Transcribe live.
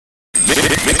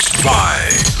by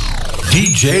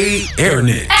DJ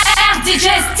Airnix. DJ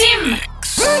Steam.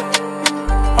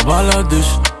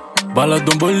 Balade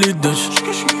en bolidèche.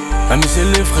 Elle me c'est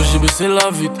les frais, j'ai baissé la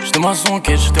vitre. J'étais maçon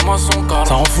quête, j'étais maçon car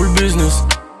ça rend full business.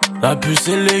 La puce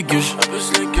et les gueuches.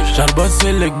 J'arbat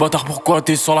c'est les bâtard, pourquoi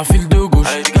t'es sur la file de gauche?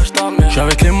 J'suis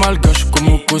avec les malgaches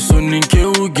comme Oko, Sonic et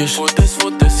Ougesh.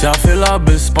 Si elle fait la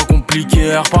baisse, pas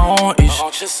compliqué, R par an ish.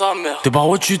 T'es par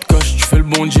où tu te caches, tu fais le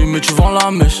bon Dieu mais tu vends la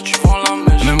mèche.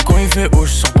 Et même quand il fait haut,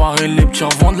 j'sors pareil les petits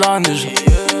revendent de la neige.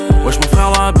 Wesh mon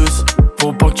frère la baisse,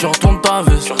 faut pas que tu retournes ta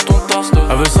veste.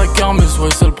 Elle veut sa kermesse, ouais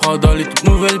c'est le Prada, les toutes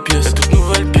nouvelles pièces.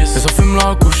 Et ça fume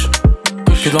la couche,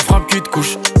 que de la frappe qui te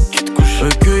couche.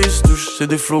 Que ils se touchent, c'est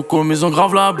des flocos mais ils ont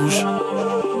grave la bouche.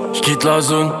 J'quitte la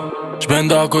zone,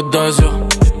 j'bende à Côte d'Azur.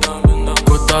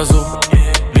 Côte d'Azur,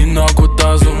 Lina Côte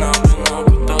d'Azur.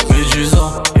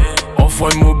 Médusa,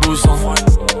 off-white Moboussa.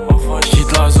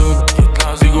 J'quitte la zone,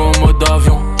 bigo en mode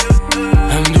avion.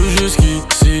 M2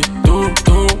 jusqu'ici, tout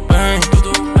bang.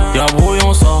 Y'a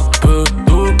brouillon ça peut,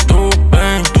 tout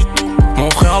bang. Mon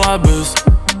frère la baisse,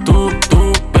 tout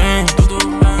bang.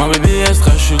 Ma baby est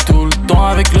stress, j'suis tout le temps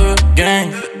avec le gang.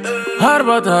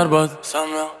 Harbat,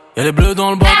 y'a les bleus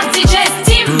dans le bac.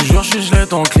 Toujours j'suis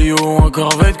gelette en Clio, en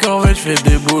corvette, j'fais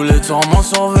des boulettes sur mon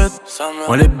sorvette.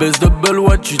 On les baisse de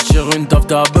Bellouette, tu tires une taf,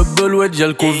 t'as Bubblewet. Y'a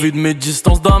le Covid, mais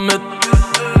distance d'un mètre.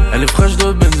 Elle est fraîche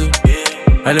de benzine,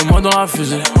 elle est moi dans la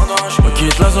fusée. On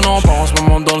quitte la zone, on part en ce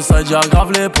moment dans le side, y'a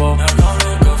grave les pas.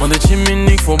 Font des teams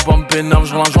uniques, faut pas me pénal,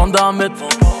 j'rends la jambe d'un mètre.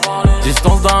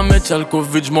 Distance d'un mètre, y'a le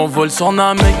Covid, j'm'envole sur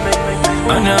Namek.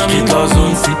 Quitte la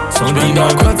zone, j'baigne dans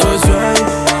Côte d'Azur.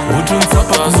 Ujun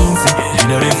sapatunzi,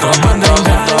 jinere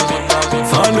famandanga.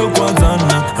 Falo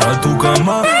kwanzana, atuka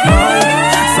ma.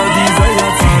 Sadiza ya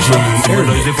tijo,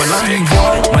 oloize falani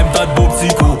boy. Même pas de beau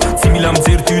psycho, similam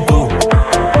tire tuto.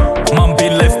 Mampi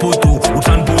life poto,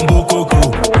 utan bombo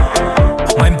coco.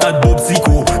 Même pas de beau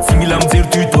psycho, similam tire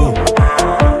tuto.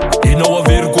 Ino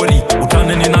vergoli, utan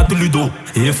nena tuludo.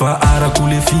 Efa ara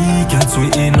kule fika, tswe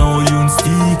eno yun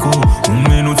stiko.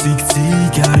 Meno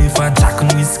tik-tik, arefa jack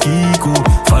muiskiko.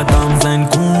 Fatam zain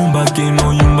kumba,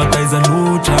 keno yun batay za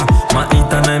lucha.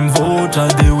 Maita na mvocha,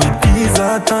 dewe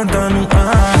tiza tantanu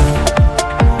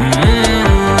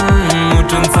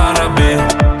Muchon sarabe,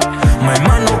 my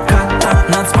mano kata,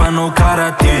 natspano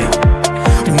karate.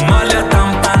 Umalia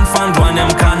tampan, fandwane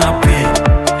mkanape.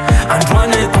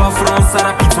 Andwane kwa France,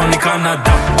 sarapitwane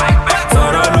Canada.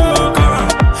 Sara Luka,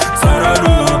 Sara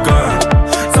Luka,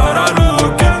 Sara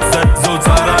Luka, Zedzo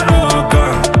Sara Luka,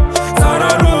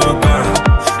 Sara Luka,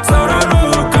 Sara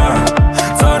Luka,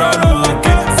 Sara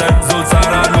Luka, Zedzo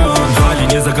Sara Luka.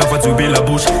 Valinyeza kafatube la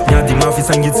bush, nyadi mafi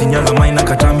sangitsi nyala maina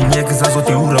katami nyeki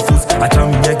zazote urafus,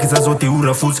 atami nyeki zazote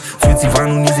urafus. Fetsi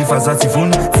vanu nizi fazati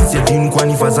fun, sisi adinu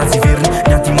kwani fazati verin,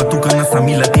 nyati matuka na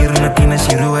samila tir na tina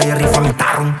shirewa ya rifa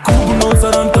mitarum. Kugu no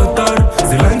saran tatar,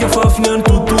 zelangia fafnian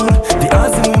tutur. Die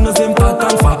Asen und das im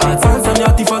Tatan verart Sansa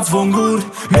nyati fats vongur.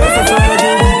 Mesa sara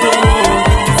de video,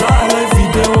 die Sache live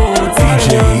Video.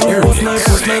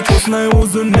 DJ Posnai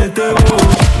uzun neteo.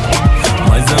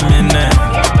 Maiza mene,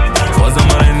 Foza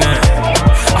marene,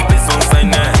 Apeson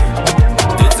saine.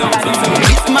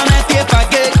 Ritma na tie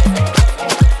fage.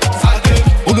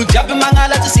 Ulu diabo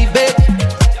mangala tisibe.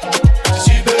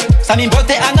 Sami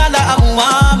bote angala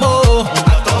amuamo.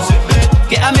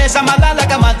 Que a mesa malala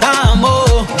kama damo.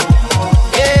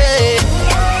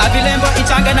 Avilembo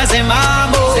itanga na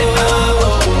zemamo.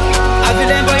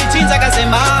 Avilembo itinza ka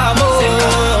zemamo.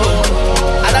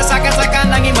 Ala saka saka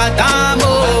nangi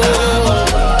madamo.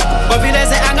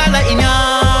 Bovileze angala inya.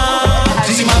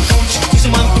 Sisi mampuch, sisi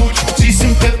mampuch, sisi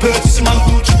pepe, sisi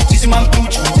mampuch, sisi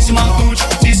mampuch, sisi mampuch,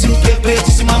 sisi pepe,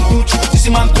 sisi mampuch, sisi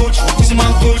mampuch, sisi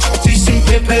mampuch, sisi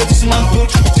pepe, sisi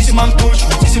mampuch, sisi mampuch,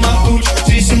 sisi mampuch,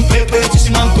 sisi pepe,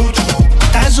 sisi mampuch.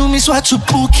 Tazumi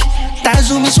swatsupuki,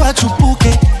 Tazumi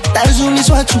swatsupuke, Tazumi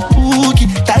swatsupuki,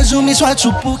 Tazumi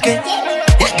swatsupuke.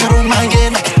 Yekaro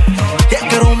mangenake,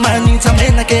 Yekaro manita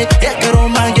menake, Yekaro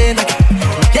mangenake,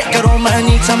 Yekaro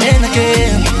manita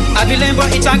menake. Avilembo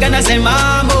itanga na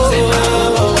zemamo,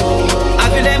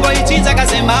 Avilembo itinza ka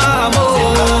zemamo.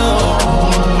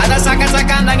 Ala saka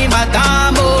saka nangi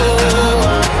madamo.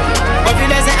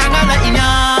 Bovileze angala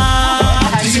ina.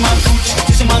 Sisi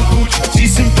mampuch,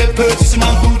 sisi pepe, sisi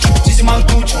mampuch, sisi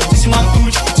mampuch, sisi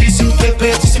mampuch, sisi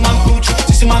pepe, sisi mampuch,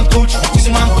 sisi mampuch, sisi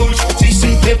mampuch, sisi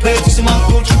pepe, sisi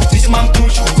mampuch, sisi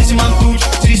mampuch, sisi mampuch,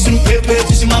 sisi pepe,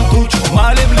 sisi mampuch.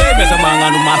 Maleble mesa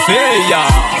manganu mafeya.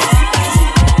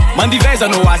 Mandiveza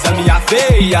no asa minha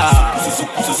feia.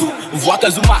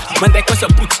 Voaka zuma, mandei com essa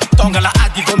putz. Tonga la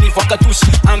adi, vou me voca tus.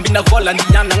 Ambi na vola, ni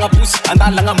yana nga pus.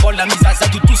 Andala nga bola, mi sasa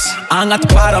du tus.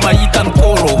 Angat para maita no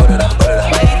coro.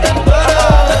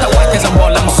 Tata wate za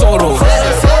bola no soro.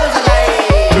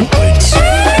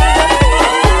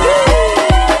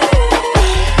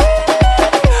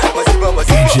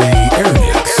 DJ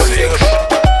Airnix.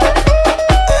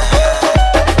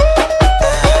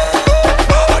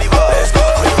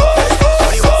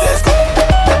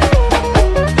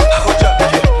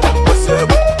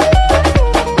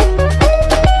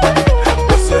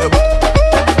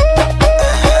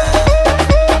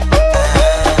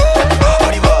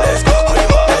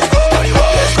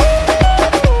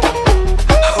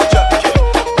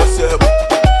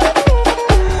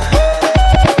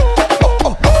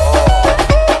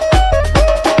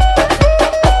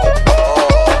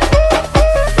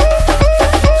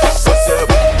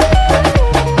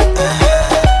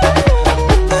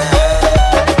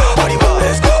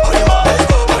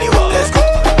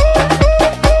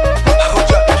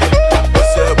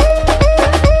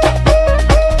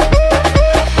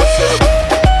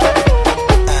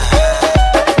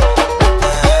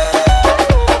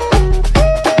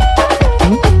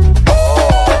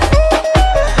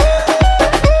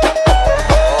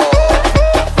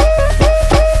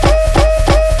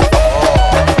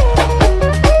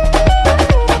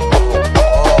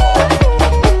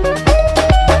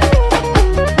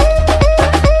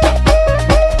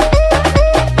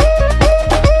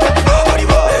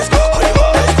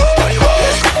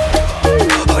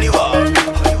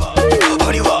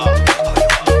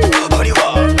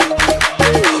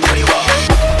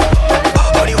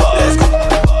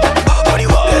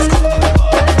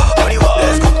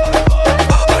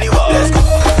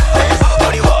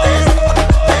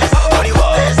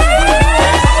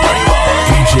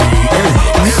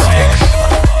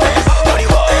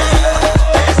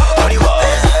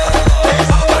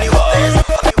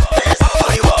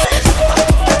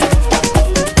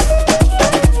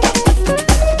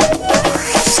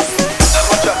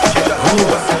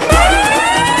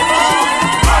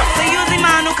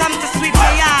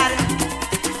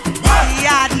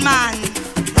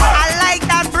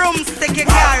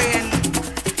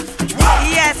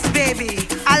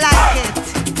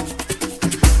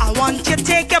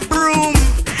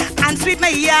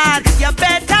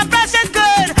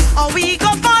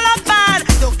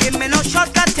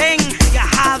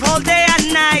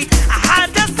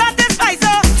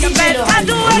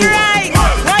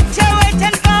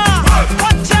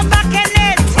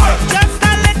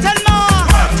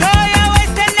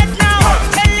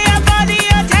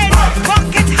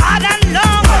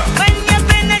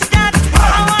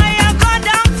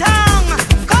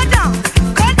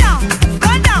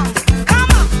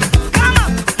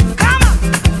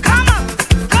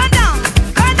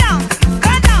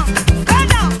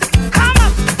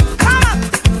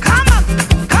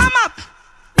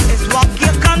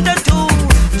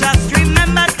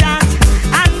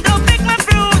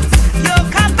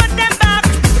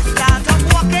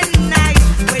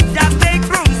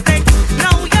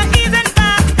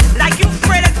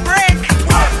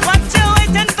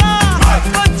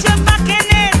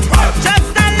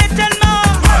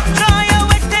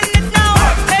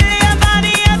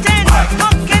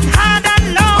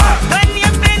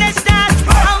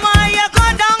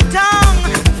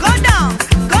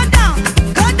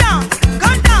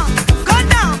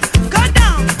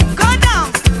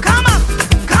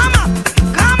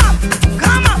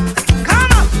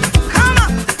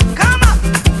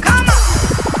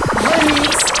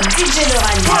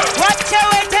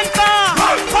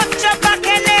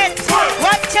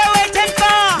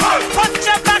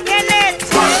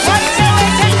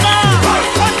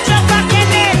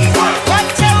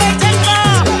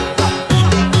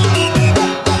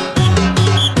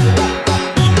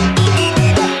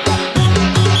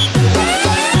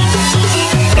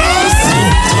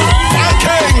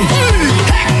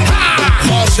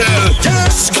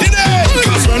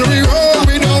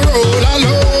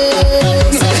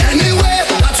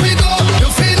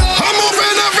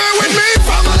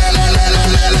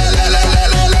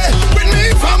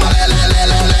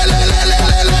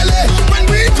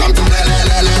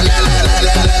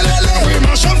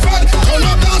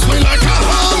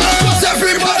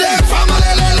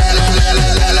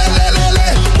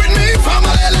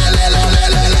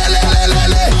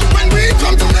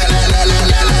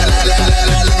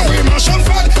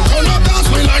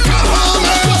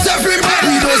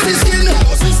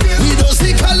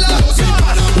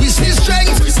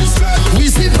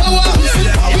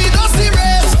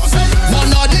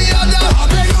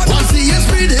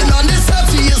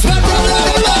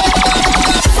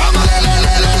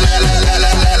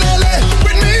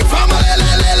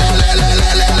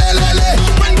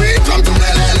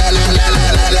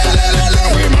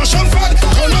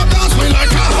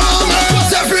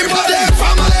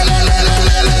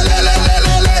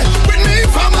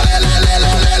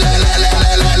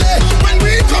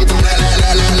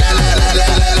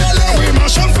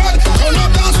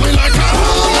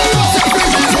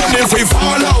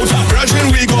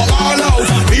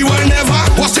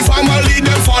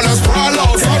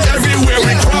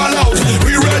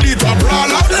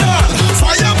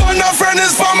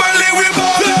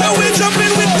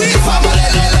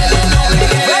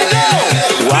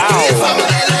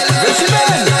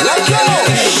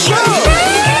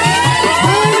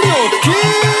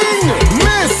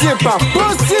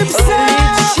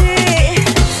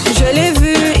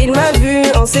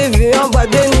 on s'est vu en boîte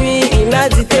de nuit. Il m'a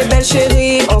dit t'es belle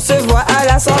chérie, on se voit à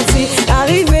la sortie.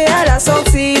 Arrivé à la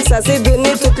sortie, ça s'est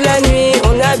donné toute la nuit.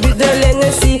 On a bu de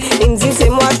l'Hennessy, il me dit c'est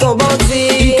moi ton bandit.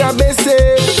 Il qu'a baissé,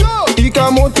 il qu'a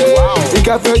monté, il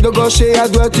qu'a fait de gaucher à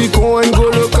droite, il con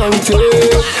N'Golo Kanté.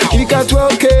 Il qu'a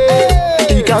twerké,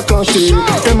 il qu'a canté,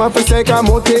 elle m'a fait c'est qu'à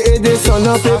monter et descendre,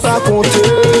 n'en fait pas compter.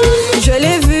 Je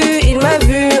l'ai vu, il m'a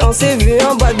vu, on s'est vu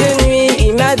en boîte de nuit.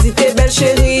 Il m'a dit t'es belle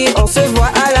chérie, on se voit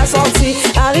à la sortie.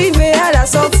 Arrivé à la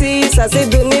sortie, ça s'est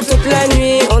donné toute la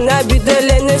nuit. On a bu de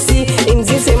l'Hennessy, il me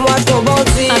dit c'est moi ton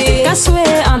bandit. En te cassoué,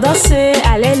 en dansé,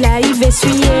 allez là, il va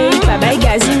essuyer. Papa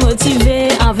gazi motivé,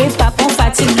 en veut pas pour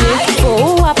fatigué.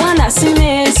 Faut apprendre à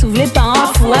s'aimer, s'ouvrir pas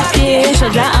en fou à pied. Je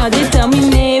dois en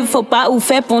déterminer, faut pas ou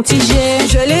faire pontiger.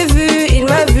 Je l'ai vu, il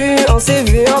m'a vu, on s'est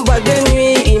vu en boîte de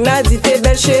nuit. Il m'a dit t'es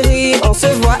belle chérie, on se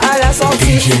voit à la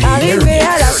sortie. Arrivé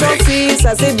à la sortie,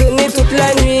 ça s'est donné toute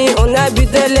la nuit. On a bu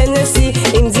de l'Hennessy,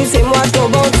 il me dit c'est moi ton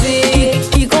bandit.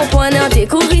 Il comprenait en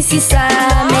découvrir ici ça.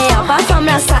 Mais en pas femme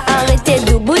là ça, arrêtez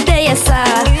de bouteille ça.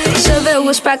 Cheveux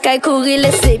rouges pas qu'à courir,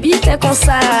 laissez vite comme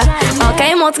ça. En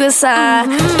qu'à montre ça,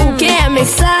 ou qu'à aimer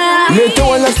ça.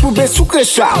 Mettons un as poubelle sous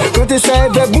ça. Quand t'es ça,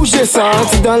 elle va bouger ça.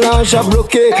 Si dans l'ange a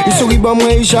bloqué, il sourit bah moi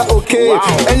il a ok.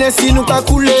 NSI nous qu'a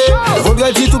coulé,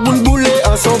 vendredi tout boule boulé.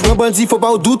 Ensemble grand bandit, faut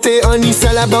pas douter. En Nice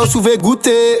là-bas, on souvait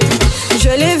goûter. Je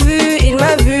l'ai vu, il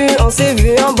m'a vu, on s'est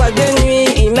vu en boîte de nuit.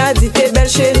 Il m'a dit t'es belle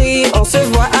chérie, on se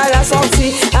voit à la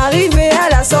sortie. Arrivé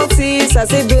à la sortie, ça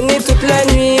s'est donné toute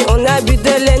la nuit. On a bu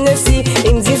de l'Hennessy,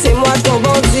 il me dit c'est moi ton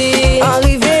bandit.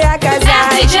 Arrivé à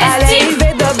Kazaï, à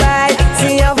l'arrivée de Dubaï.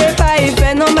 Si on veut pas, il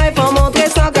fait non mais faut montrer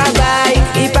son cabaye.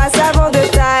 Il passe avant de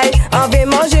taille, on veut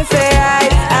manger ferraille.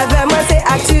 Avec moi c'est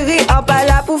acturi, on pas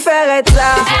là pour faire être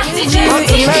là.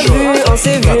 Il m'a vu, on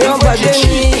s'est vu en boîte de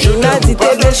nuit. Il m'a dit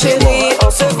t'es belle chérie, on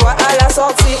se voit à la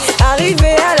sortie.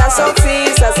 Arrivé à la sortie,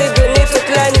 ça s'est donné toute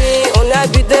la nuit. On a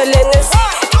bu de l'Hennessy.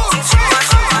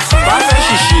 Pas faire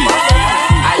chichi.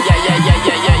 Aïe aïe aïe aïe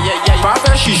aïe aïe aïe aïe. Pas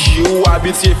faire chichi ou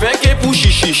habitué fait que pour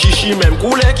chichi. Chichi même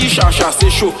couleur qui chacha c'est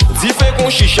chaud. Dis fait qu'on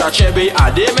chicha tchèbe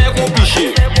à des mecs qu'on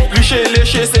piché. Pliché,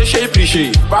 léché, séché,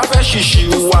 pliché. Pas faire chichi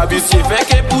ou habitué fait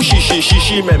que pour chichi.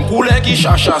 Chichi même couleur qui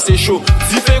chacha c'est chaud.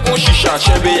 Dis fait qu'on chicha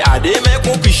tchèbe à des mecs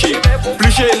qu'on piché.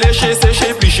 Pliché, léché,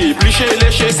 séché, pliché. Pliché,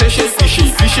 léché, séché, pliché.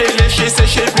 Pliché, léché,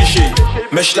 séché, pliché.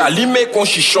 Mais j'la limé qu'on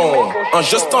chichon. En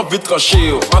juste envie de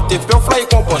trancher. En t'es peur fly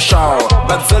qu'on penche.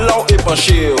 Bat zela ou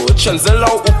épanché. Chen zela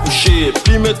ou couché.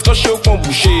 Pli me tranché ou qu'on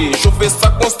bouché. Chauffer ça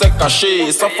qu'on s'était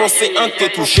caché. Sans forcer un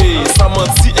t'es touché. Sans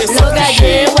mentir et sans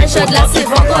tricher. Ouais, je de la c'est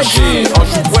vendredi.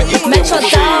 Mais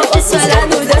chantard, au sol à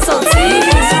nous descendir.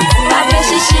 Avec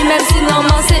chichi, même si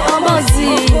normalement c'est un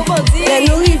bandit. Et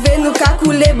nous river, nous qu'a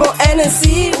coulé bon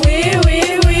Hennessy. Oui, oui,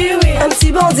 oui, oui. Un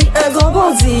petit bandit, un grand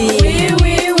bandit. Oui,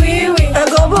 oui, oui, oui. Un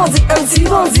grand bandit, un petit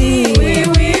bandit. Oui,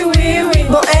 oui, oui, oui.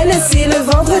 Bon Hennessy le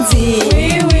vendredi.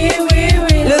 Oui, oui, oui,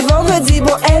 oui. Le vendredi,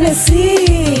 bon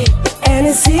Hennessy.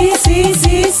 Hennessy, si,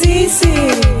 si, si, si.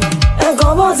 Un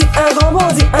grand bandit,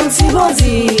 un petit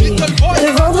bandit.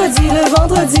 Le vendredi, le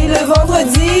vendredi, le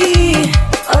vendredi.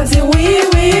 On dit oui,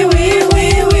 oui, oui,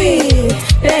 oui, oui.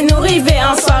 Et nous river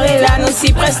en soirée là, nous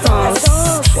si prestance.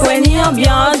 Ouais, ni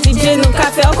ambiance, DJ nous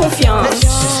qu'a faire confiance.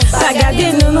 Pas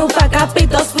garder nous pas qu'à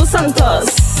pétos pour Santos.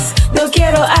 Nous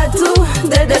quiero a tout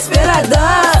de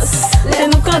desperados. Les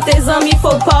nous quand tes amis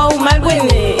faut pas ou mal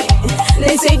gouiner.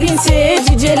 Laissez glisser,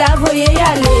 DJ la voyez y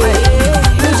aller.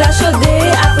 Nous j'ai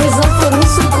chaudé, à présent faut nous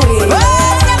secouer.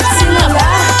 Sinon là,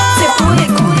 c'est pour les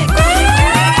coups.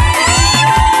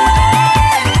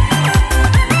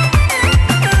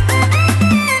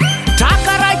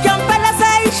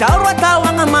 Shauru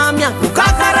watawanga mamya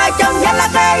Kukakara chamjala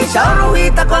kai Shauru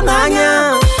hita kwa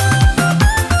nganya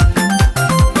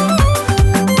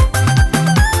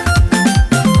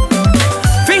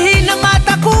Fihina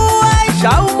mata kuwai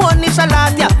Shau moni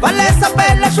salatya Valesa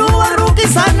pela shua Ruki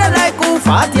sana lai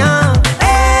kufatya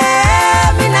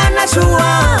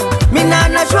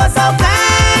Minana shua sao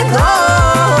kendo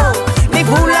Ni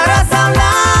fulara sao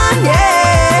lanye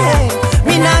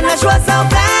Minana shua sao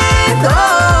kendo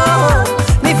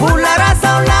Fulara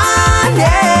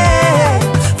saulane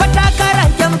Fatakara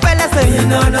jampela se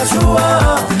Inana shua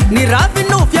Ni rafi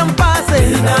nufya mpase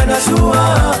Inana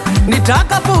shua Ni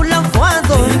taka fula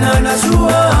mfuanzo Inana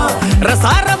shua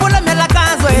Rasara mula mela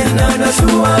kazwe Inana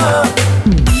shua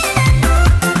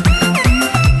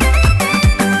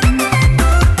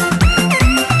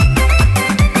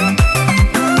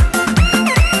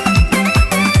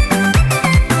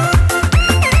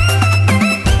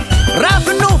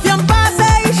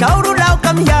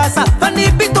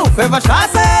Feva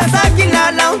chase sa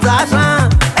kila la unzasha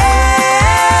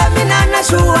minana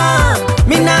shua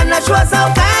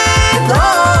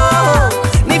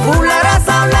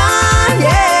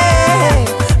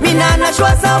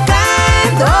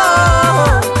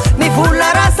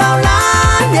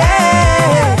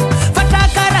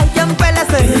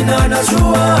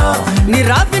ni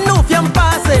ravi nufya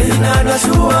mpase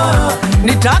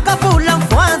nitaka pula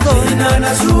mfwanzo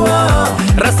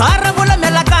rasara vula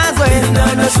mela kanzo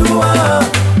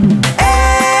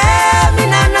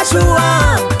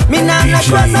minana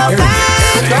shua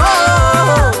saukanto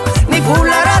ni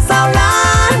vula rasa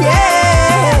ulanye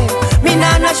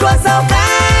minana shua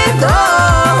saukanto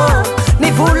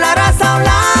ni vula rasa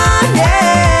ulanye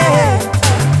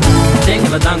tenga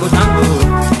la tango tango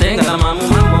tenga la mamu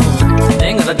mamu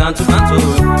tenga la gantu gantu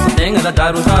tenga la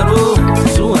daru daru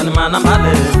suan mana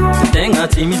male tenga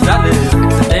timi dale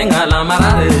tenga la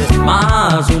marare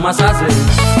mazu masase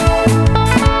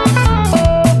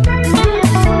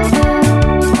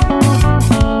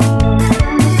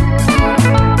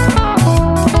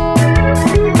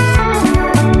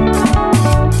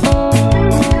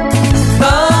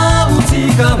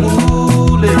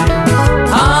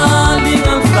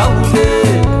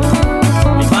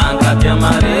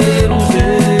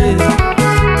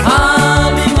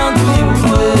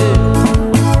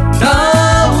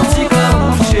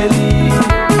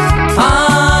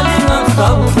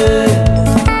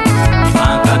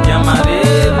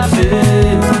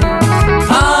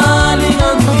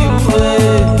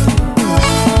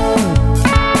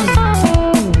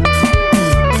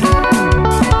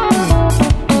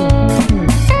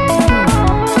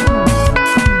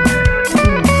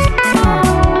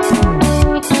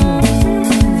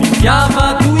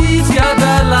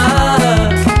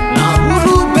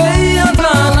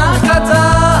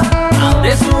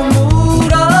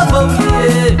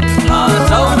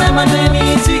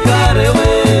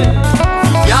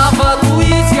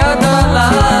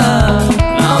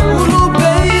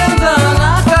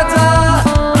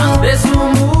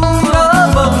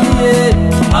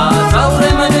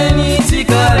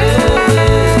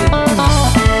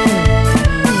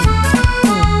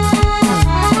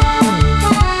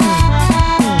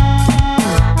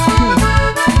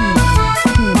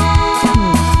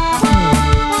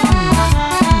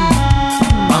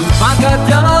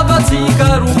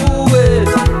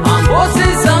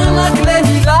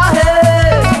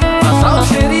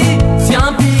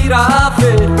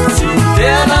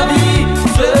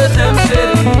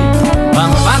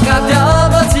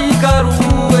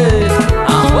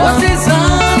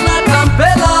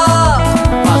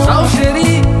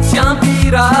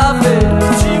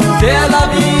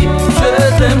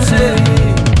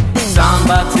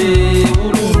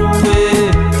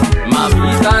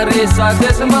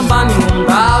Desse mambani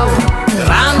mundau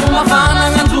Randu mafana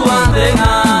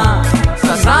nganzuandenga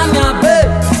Sasanya be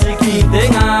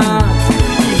sikindenga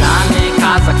Ilane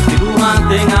kasa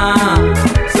kitiruandenga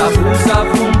Sabu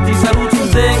sabu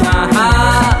mtisaruchundenga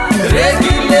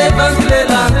Regile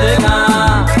vangilelandenga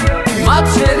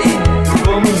Mapsheri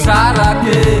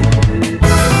komisarake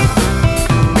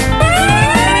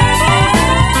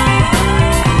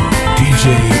DJ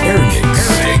Airnix.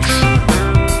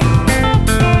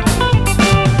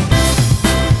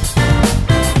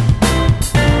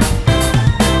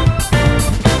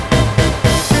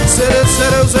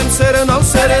 Não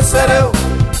serei sereu,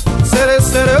 serei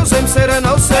sereu, sem serei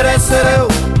não serei sereu.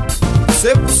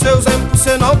 Ser por seu, sem por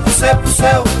ser não por ser por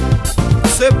seu.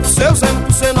 Ser por seu, sem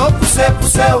por ser não por ser por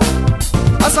seu.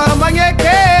 Asa manhã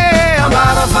que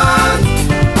ambaravan,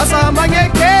 asa manhã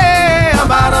que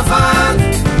ambaravan.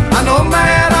 Anoma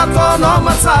era tono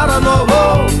matsara no,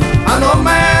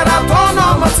 anoma era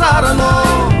tono matsara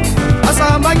no.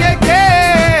 Asa manhã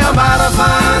que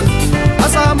ambaravan,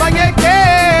 asa manhã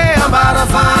que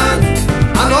ambaravan.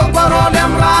 Ano parole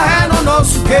amrahe no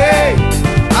nosso que,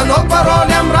 ano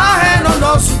parole amrahe no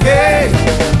nosso que.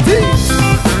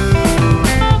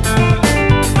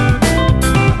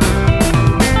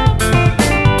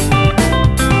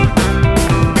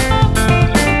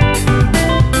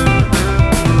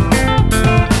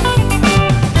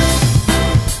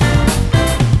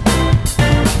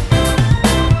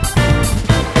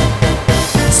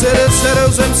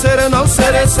 Sereu, sem sereu, não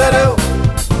serei sereu.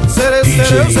 Serei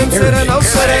sereu, sem sereu, não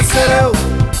serei sereu.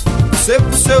 Ser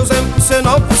por seu, sem por ser,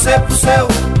 não por ser por seu.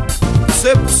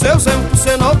 Ser por seu, sem por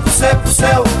ser, não por ser por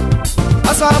seu.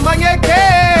 Asa manhã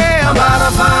que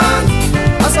ambaravan,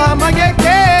 asa manhã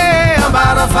que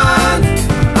ambaravan.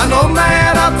 Anoma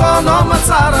era tono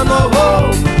matsara no,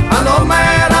 anoma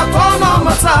era tono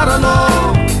matsara no.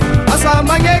 Asa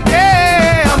manhã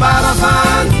que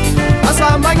ambaravan,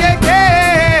 asa manhã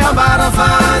que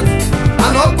ambaravan.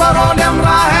 Ano parole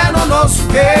amrahe no nosso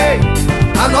que,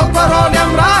 ano parole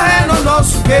amrahe no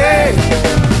nosso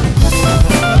que.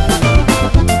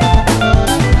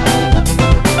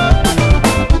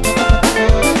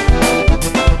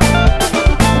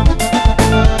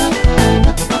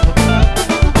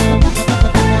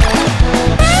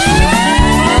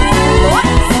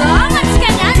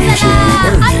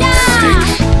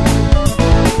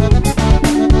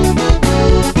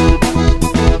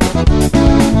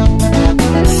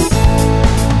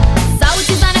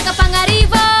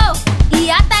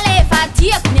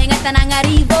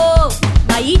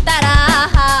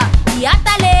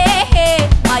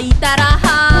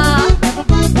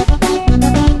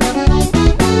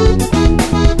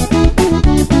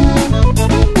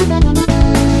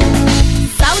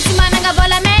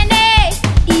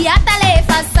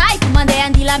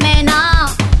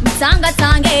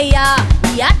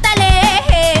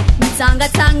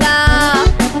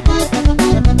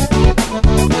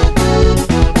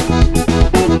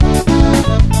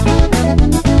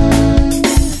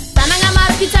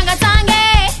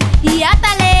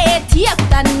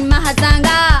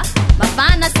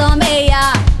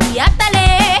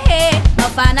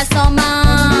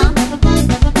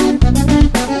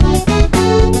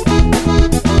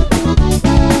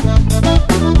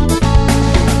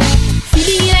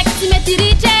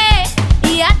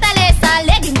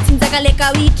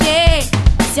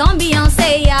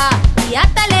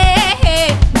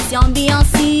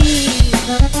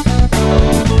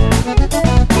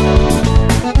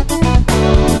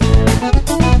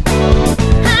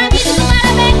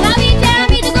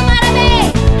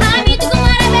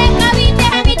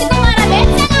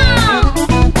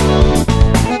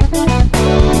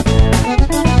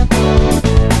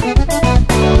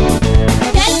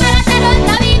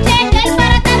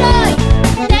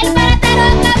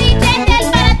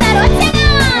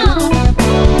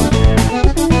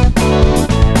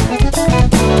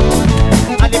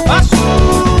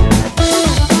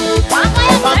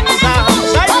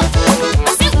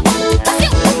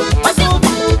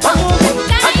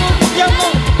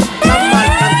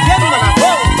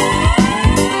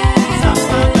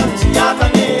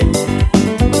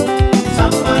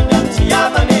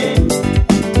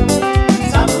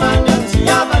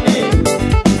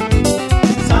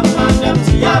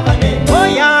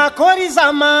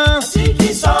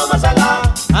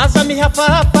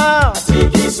 mihafahapa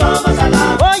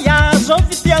oya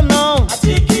zovitiano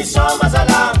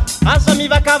aza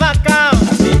mivakavaka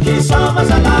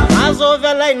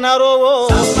azovelai narowo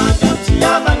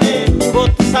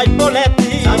botu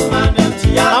saipoleti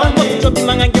aombotu jobi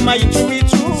mangangi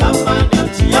maichuichu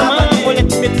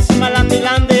amangoleti metisi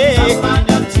malandilande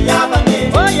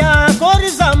oya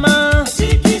korizama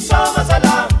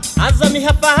aza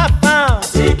mihafahapa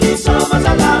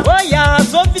oya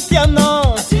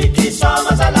zovitiano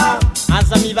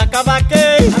aza mivakavake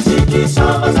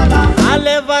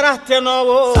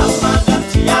alevaratenowo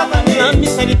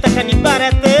namisaritakani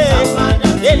barete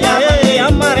ele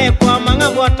amare kwa manga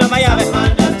bota mayave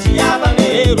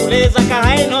ruleza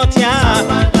kahainotia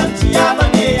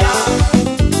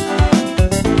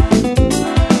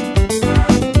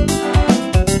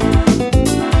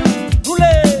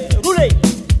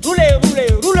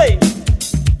rule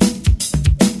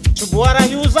chubuara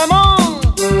yuzamo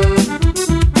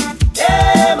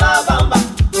mabamba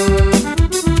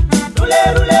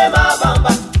rule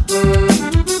mabamba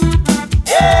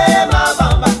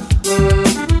mabamba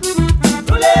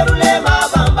rule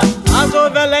mabamba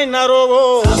azovela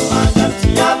inarowo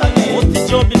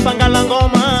utijobi pangala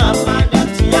ngoma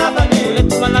ule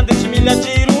tumalande chimila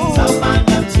jiru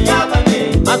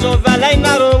azovela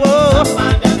inarowo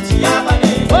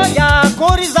oya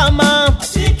korizama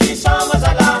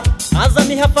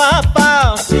azami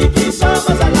hapa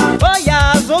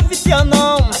oya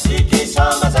zovitiano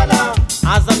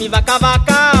azami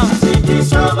vakavaka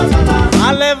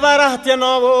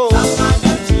alevaratianowo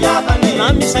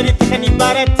namisaritikani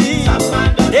bareti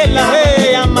ela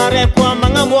amare kwa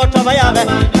manga mota vayave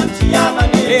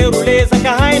ruleza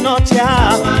kahainotia